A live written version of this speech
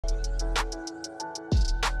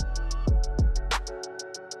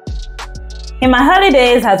In my early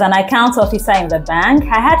days as an account officer in the bank,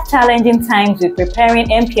 I had challenging times with preparing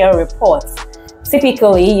MPL reports.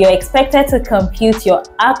 Typically, you're expected to compute your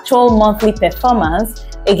actual monthly performance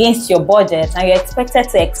against your budget, and you're expected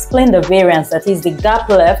to explain the variance, that is the gap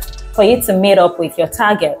left, for you to meet up with your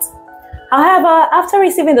target. However, after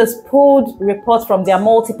receiving the pooled reports from their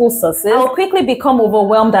multiple sources, I'll quickly become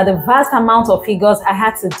overwhelmed at the vast amount of figures I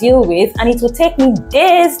had to deal with, and it would take me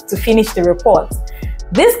days to finish the report.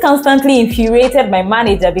 This constantly infuriated my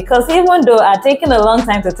manager because even though it had taken a long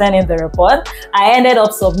time to turn in the report, I ended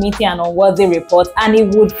up submitting an unworthy report and he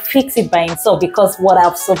would fix it by himself because what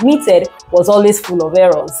I've submitted was always full of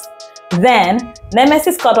errors. Then,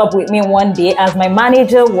 Nemesis caught up with me one day as my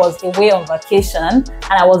manager was away on vacation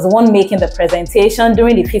and I was the one making the presentation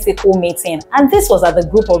during the physical meeting, and this was at the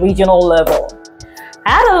group or regional level.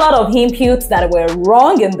 I had a lot of inputs that were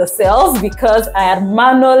wrong in the cells because I had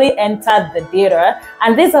manually entered the data,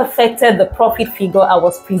 and this affected the profit figure I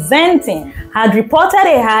was presenting. I had reported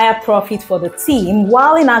a higher profit for the team,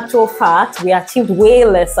 while in actual fact, we achieved way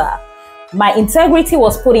lesser. My integrity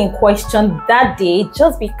was put in question that day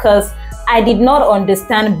just because I did not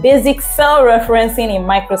understand basic cell referencing in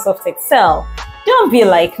Microsoft Excel. Don't be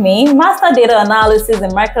like me. Master data analysis in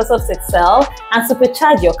Microsoft Excel and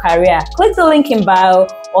supercharge your career. Click the link in bio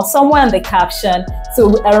or somewhere in the caption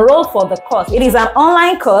to enroll for the course. It is an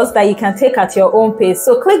online course that you can take at your own pace.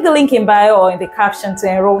 So click the link in bio or in the caption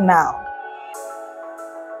to enroll now.